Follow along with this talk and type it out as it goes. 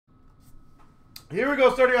Here we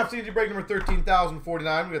go, starting off CG break number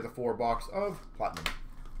 13,049. We got the 4-box of Platinum.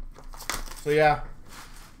 So yeah,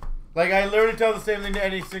 like I literally tell the same thing to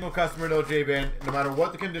any single customer though, J-Van. No matter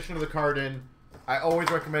what the condition of the card in, I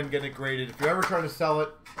always recommend getting it graded. If you're ever trying to sell it,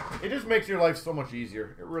 it just makes your life so much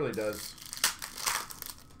easier. It really does.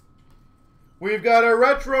 We've got a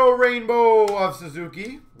retro rainbow of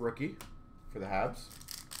Suzuki, rookie, for the Habs.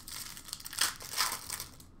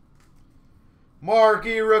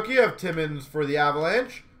 Marquee rookie of Timmins for the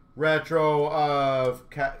Avalanche. Retro of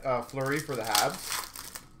Fleury for the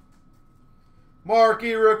Habs.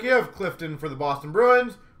 Marquee rookie of Clifton for the Boston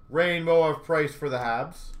Bruins. Rainbow of Price for the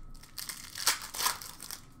Habs.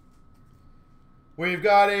 We've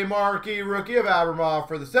got a marquee rookie of Abramov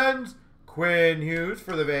for the Sens. Quinn Hughes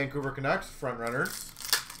for the Vancouver Canucks, frontrunners.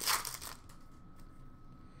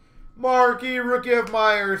 Marquee rookie of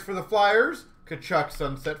Myers for the Flyers. Kachuk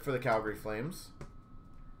Sunset for the Calgary Flames.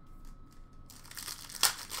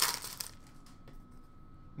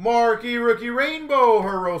 Marquee rookie rainbow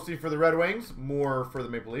Hiroshi for the Red Wings. Moore for the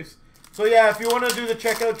Maple Leafs. So yeah, if you want to do the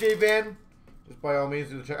checkout, J-Van, just by all means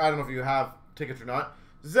do the check. I don't know if you have tickets or not.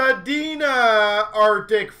 Zadina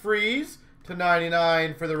Arctic Freeze to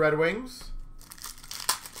 99 for the Red Wings.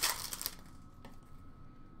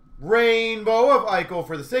 Rainbow of Eichel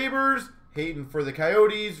for the Sabres. Hayton for the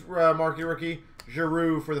Coyotes. Marquee rookie.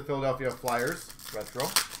 Giroux for the Philadelphia Flyers. Retro.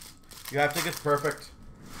 You have tickets? Perfect.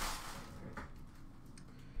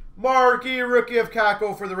 Marquee rookie of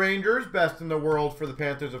Kako for the Rangers. Best in the world for the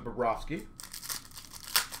Panthers of Bobrovsky.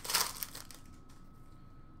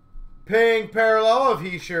 Pink parallel of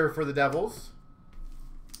Heischer for the Devils.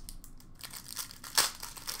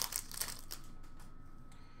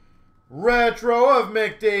 Retro of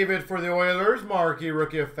McDavid for the Oilers. Marquee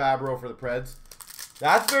rookie of Fabro for the Preds.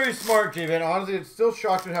 That's very smart, J-Van. Honestly, it's still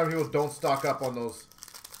shocking how people don't stock up on those.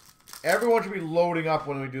 Everyone should be loading up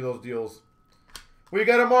when we do those deals. We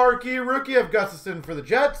got a marquee rookie of Gustafson for the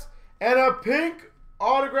Jets. And a pink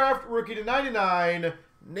autographed rookie to 99,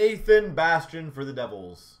 Nathan Bastian for the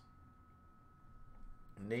Devils.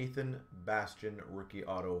 Nathan Bastian rookie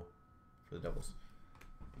auto for the Devils.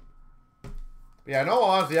 Yeah, in all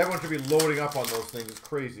honesty, everyone should be loading up on those things. It's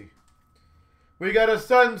crazy. We got a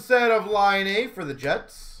sunset of Line A for the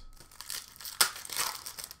Jets.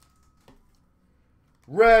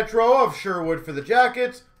 Retro of Sherwood for the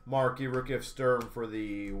Jackets. Marquee rookie of Sturm for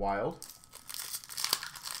the Wild.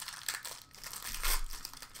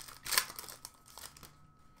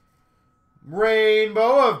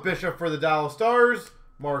 Rainbow of Bishop for the Dallas Stars.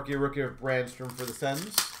 Marquee rookie of Brandstrom for the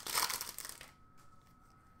Sens.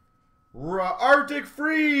 Arctic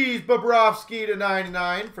Freeze Bobrovsky to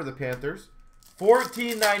 99 for the Panthers.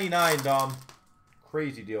 $14.99, Dom.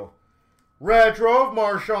 Crazy deal. Retro of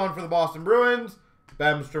Marchand for the Boston Bruins.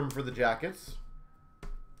 Bemstrom for the Jackets.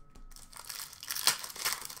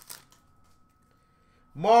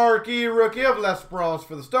 Marquee rookie of L'Esperance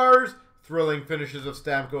for the Stars. Thrilling finishes of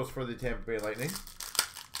Stamkos for the Tampa Bay Lightning.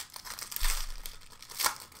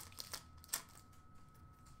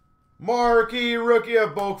 Marquee rookie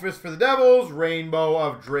of Boqvist for the Devils. Rainbow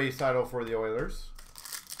of Draisaitl for the Oilers.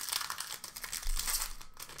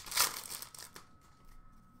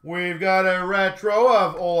 We've got a retro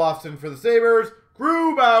of Olofsson for the Sabres.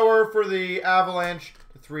 Grubauer for the Avalanche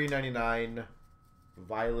to 399.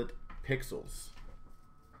 Violet Pixels.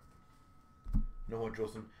 Noah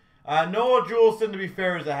Juleson. Noah Juleson, to be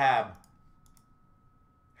fair, is a Hab.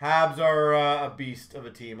 Habs are a beast of a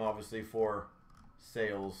team, obviously, for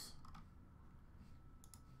sales.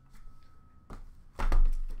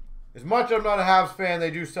 As much as I'm not a Habs fan, they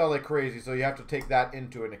do sell like crazy, so you have to take that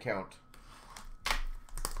into an account.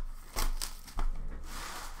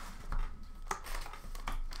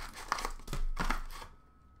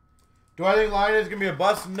 Do I think Line is going to be a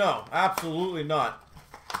bust? No, absolutely not.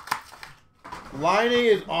 Line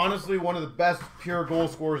is honestly one of the best pure goal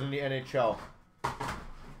scorers in the NHL.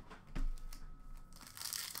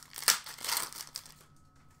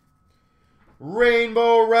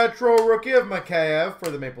 Rainbow retro rookie of Mikheyev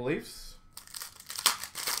for the Maple Leafs.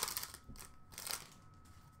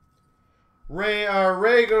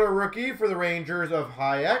 Regular rookie for the Rangers of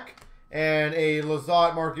Hayek. And a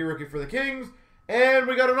Lizotte marquee rookie for the Kings. And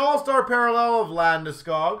we got an all-star parallel of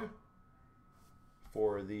Landeskog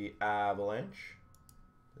for the Avalanche.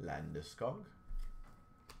 Landeskog.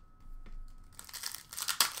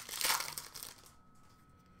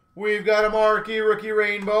 We've got a marquee rookie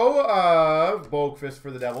rainbow of Boqvist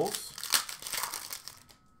for the Devils.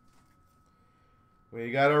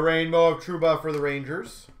 We got a rainbow of Trouba for the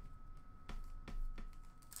Rangers.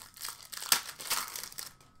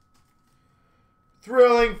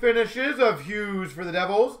 Thrilling finishes of Hughes for the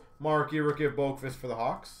Devils. Marquee rookie of Boakfist for the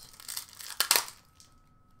Hawks.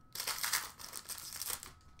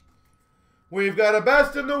 We've got a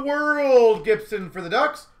best in the world Gibson for the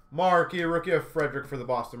Ducks. Marquee rookie of Frederick for the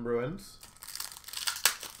Boston Bruins.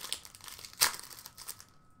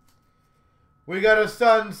 We got a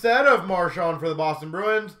sunset of Marchand for the Boston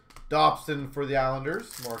Bruins. Dobson for the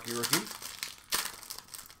Islanders. Marquee rookie.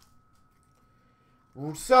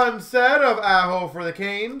 Sunset of Aho for the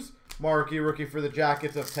Canes. Marquee rookie for the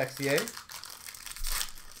Jackets of Texier.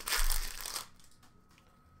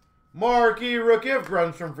 Marquee rookie of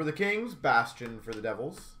Grundstrom for the Kings. Bastion for the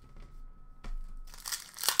Devils.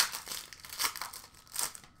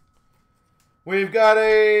 We've got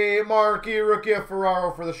a marquee rookie of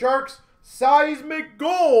Ferraro for the Sharks. Seismic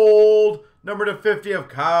gold, number to 50 of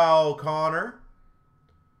Kyle Connor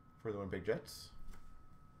for the Winnipeg Jets.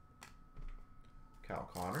 Kyle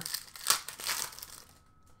Connor.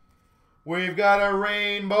 We've got a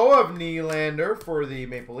rainbow of Nylander for the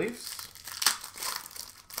Maple Leafs.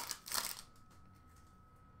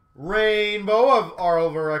 Rainbow of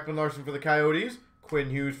Oliver Ekman-Larsson for the Coyotes.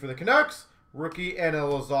 Quinn Hughes for the Canucks. Rookie and a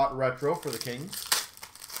Lizotte retro for the Kings.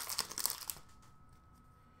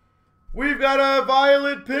 We've got a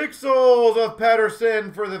Violet Pixels of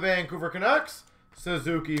Pettersson for the Vancouver Canucks.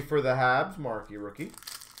 Suzuki for the Habs, marquee rookie.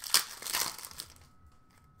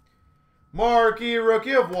 Marquee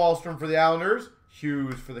rookie of Wallstrom for the Islanders.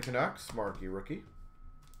 Hughes for the Canucks, marquee rookie.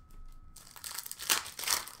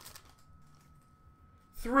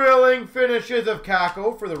 Thrilling finishes of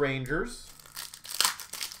Kako for the Rangers.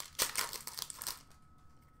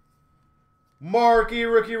 Marquee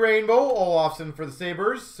rookie rainbow, Olofsson for the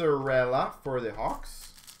Sabres, Sorella for the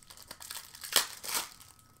Hawks.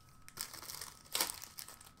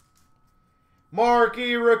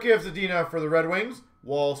 Marquee rookie of Zadina for the Red Wings,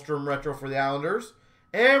 Wallstrom retro for the Islanders.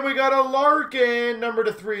 And we got a Larkin, number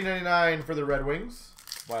to 399 for the Red Wings,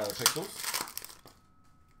 Violet Pixels.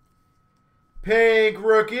 Pink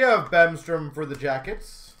rookie of Bemstrom for the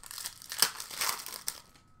Jackets.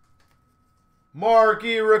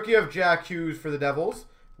 Marquee rookie of Jack Hughes for the Devils.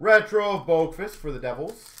 Retro of Boakfist for the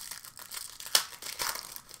Devils.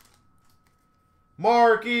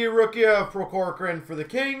 Marquee rookie of Procorcoran for the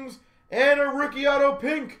Kings. And a rookie auto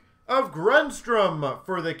pink of Grundstrom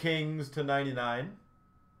for the Kings to 99.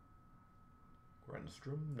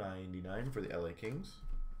 Grundstrom 99 for the LA Kings.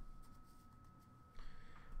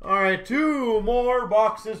 Alright, 2 more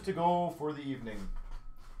boxes to go for the evening.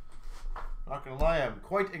 Not gonna lie, I'm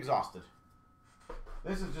quite exhausted.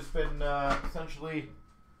 This has just been essentially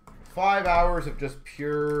 5 hours of just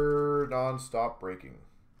pure non-stop breaking.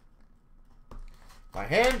 My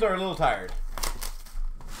hands are a little tired.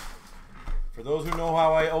 For those who know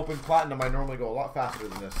how I open Platinum, I normally go a lot faster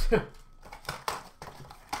than this.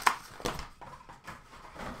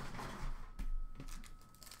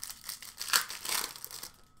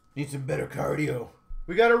 Need some better cardio.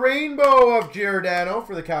 We got a rainbow of Giordano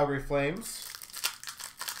for the Calgary Flames.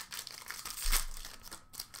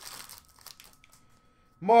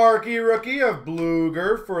 Marquee rookie of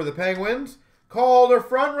Bluger for the Penguins. Calder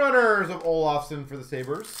frontrunners of Olofsson for the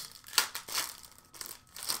Sabres.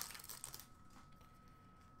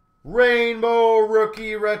 Rainbow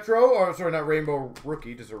rookie retro, or sorry, not rainbow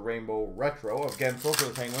rookie, just a rainbow retro of Gensel for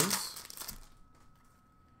the Penguins.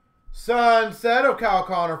 Sunset of Kyle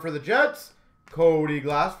Connor for the Jets. Cody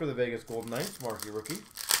Glass for the Vegas Golden Knights, marquee rookie.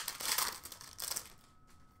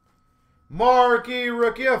 Marquee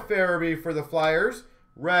rookie of Farabee for the Flyers.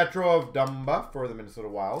 Retro of Dumba for the Minnesota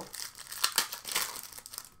Wild.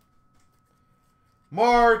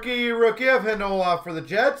 Marquee rookie of Hinola for the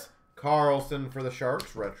Jets. Carlson for the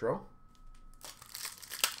Sharks, retro.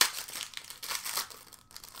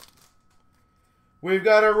 We've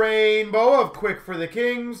got a rainbow of Quick for the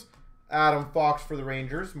Kings. Adam Fox for the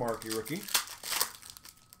Rangers, marquee rookie.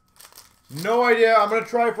 No idea. I'm going to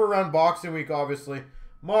try for around Boxing Week, obviously.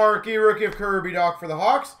 Marquee rookie of Kirby Doc for the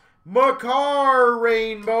Hawks. Makar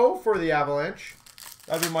rainbow for the Avalanche.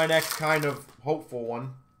 That'd be my next kind of hopeful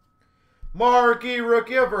one. Marquee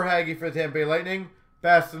rookie of Verhaeghe for the Tampa Bay Lightning.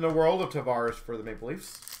 Best in the world of Tavares for the Maple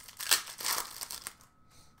Leafs.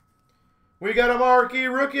 We got a marquee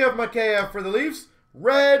rookie of Mikheyev for the Leafs.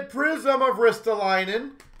 Red prism of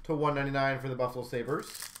Ristolainen to 199 for the Buffalo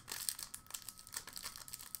Sabres.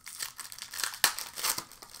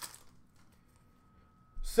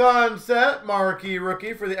 Sunset marquee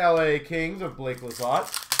rookie for the LA Kings of Blake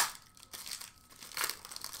Lizotte.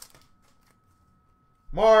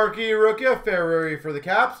 Marquee rookie of Ferrari for the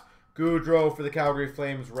Caps. Goudreau for the Calgary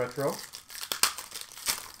Flames retro.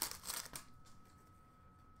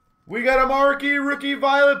 We got a marquee rookie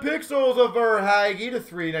Violet Pixels of Verhaeghe to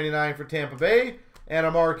 $3.99 for Tampa Bay. And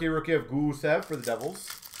a marquee rookie of Gusev for the Devils.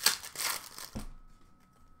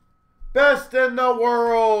 Best in the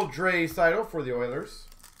world, Dre Seidel for the Oilers.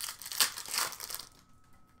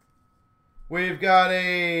 We've got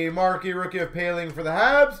a marquee rookie of Paling for the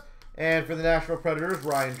Habs. And for the Nashville Predators,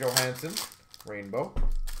 Ryan Johansson, Rainbow.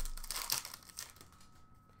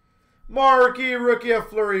 Marquee rookie of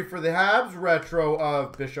Fleury for the Habs. Retro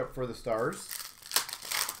of Bishop for the Stars.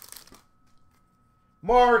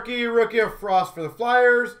 Marquee rookie of Frost for the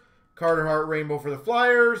Flyers. Carter Hart Rainbow for the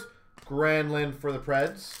Flyers. Granlund for the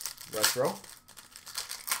Preds. Retro.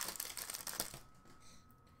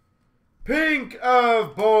 Pink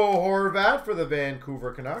of Bo Horvat for the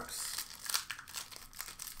Vancouver Canucks.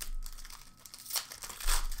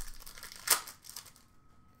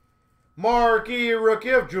 Marquee rookie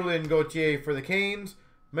of Julien Gauthier for the Canes.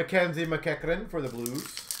 Mackenzie McEachran for the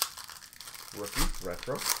Blues. Rookie,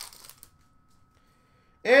 retro.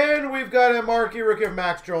 And we've got a marquee rookie of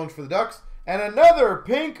Max Jones for the Ducks. And another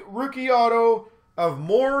pink rookie auto of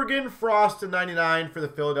Morgan Frost to 99 for the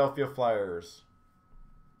Philadelphia Flyers.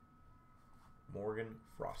 Morgan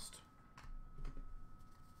Frost.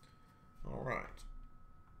 All right.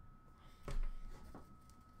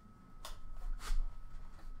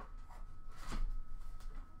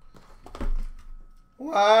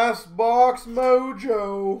 Last box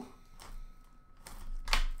mojo.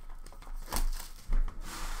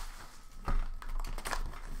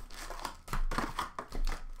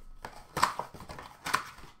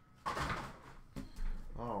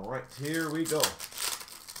 All right, here we go.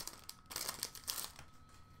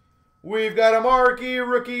 We've got a marquee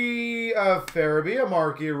rookie of Farabee, a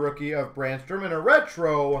marquee rookie of Brandstrom, and a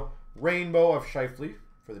retro rainbow of Scheifele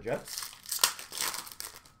for the Jets.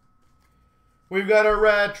 We've got a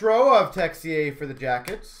retro of Texier for the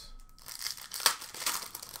Jackets.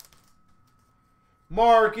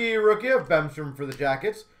 Marquee rookie of Bemstrom for the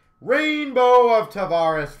Jackets. Rainbow of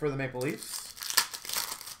Tavares for the Maple Leafs.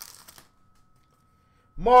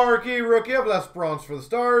 Marquee rookie of L'Esperance for the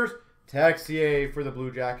Stars. Texier for the Blue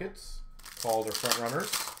Jackets. Calder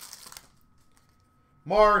frontrunners.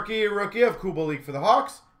 Marquee rookie of Kubalik for the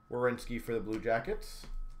Hawks. Werenski for the Blue Jackets.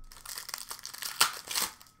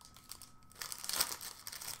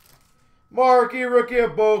 Marquee rookie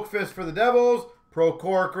of Boakfist for the Devils. Pro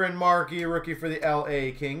Corcoran marquee rookie for the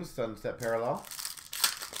LA Kings. Sunset Parallel.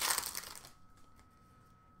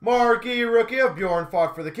 Marquee rookie of Bjorn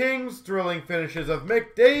Fott for the Kings. Thrilling finishes of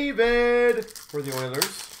McDavid for the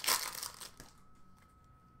Oilers.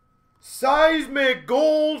 Seismic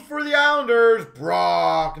gold for the Islanders.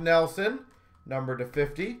 Brock Nelson, numbered to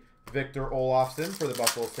 50. Victor Olofsson for the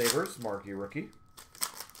Buffalo Sabres. Marquee rookie.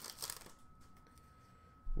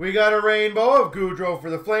 We got a rainbow of Goudreau for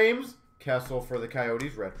the Flames. Kessel for the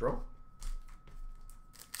Coyotes, retro.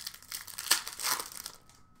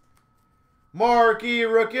 Marquee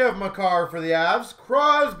rookie of Makar for the Avs.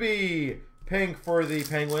 Crosby, pink for the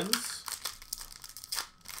Penguins.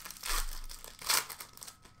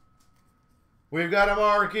 We've got a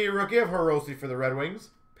marquee rookie of Hirose for the Red Wings.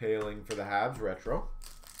 Paling for the Habs, retro.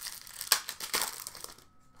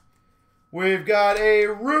 We've got a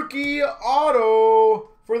rookie auto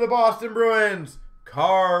for the Boston Bruins,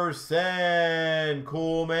 Carson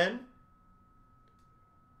Kuhlman.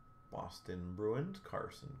 Boston Bruins,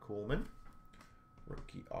 Carson Kuhlman.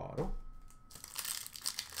 Rookie auto.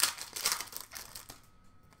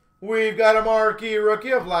 We've got a marquee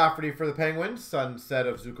rookie of Lafferty for the Penguins. Sunset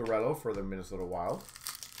of Zuccarello for the Minnesota Wild.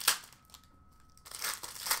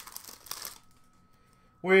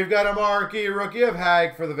 We've got a marquee rookie of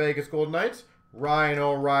Hag for the Vegas Golden Knights. Ryan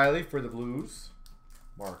O'Reilly for the Blues.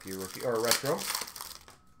 Marquee rookie, or retro.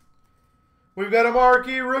 We've got a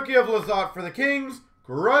marquee rookie of Lizotte for the Kings.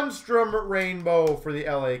 Grundstrom rainbow for the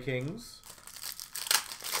LA Kings.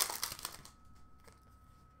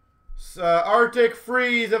 Arctic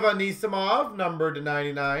Freeze of Anisimov, numbered to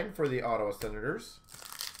 99 for the Ottawa Senators.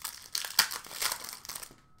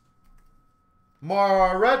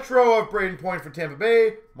 Retro of Braden Point for Tampa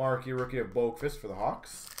Bay. Marquee rookie of Boakfist for the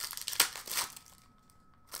Hawks.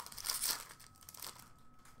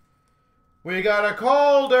 We got a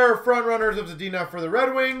Calder frontrunners of Zadina for the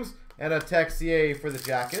Red Wings. And a Texier for the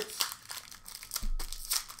Jackets.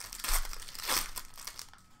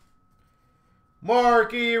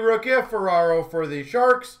 Marquee rookie of Ferraro for the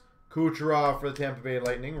Sharks. Kucherov for the Tampa Bay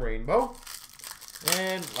Lightning, rainbow.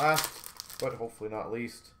 And last, but hopefully not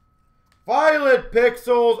least, Violet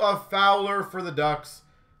Pixels of Fowler for the Ducks.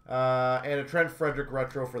 And a Trent Frederick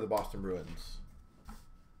retro for the Boston Bruins.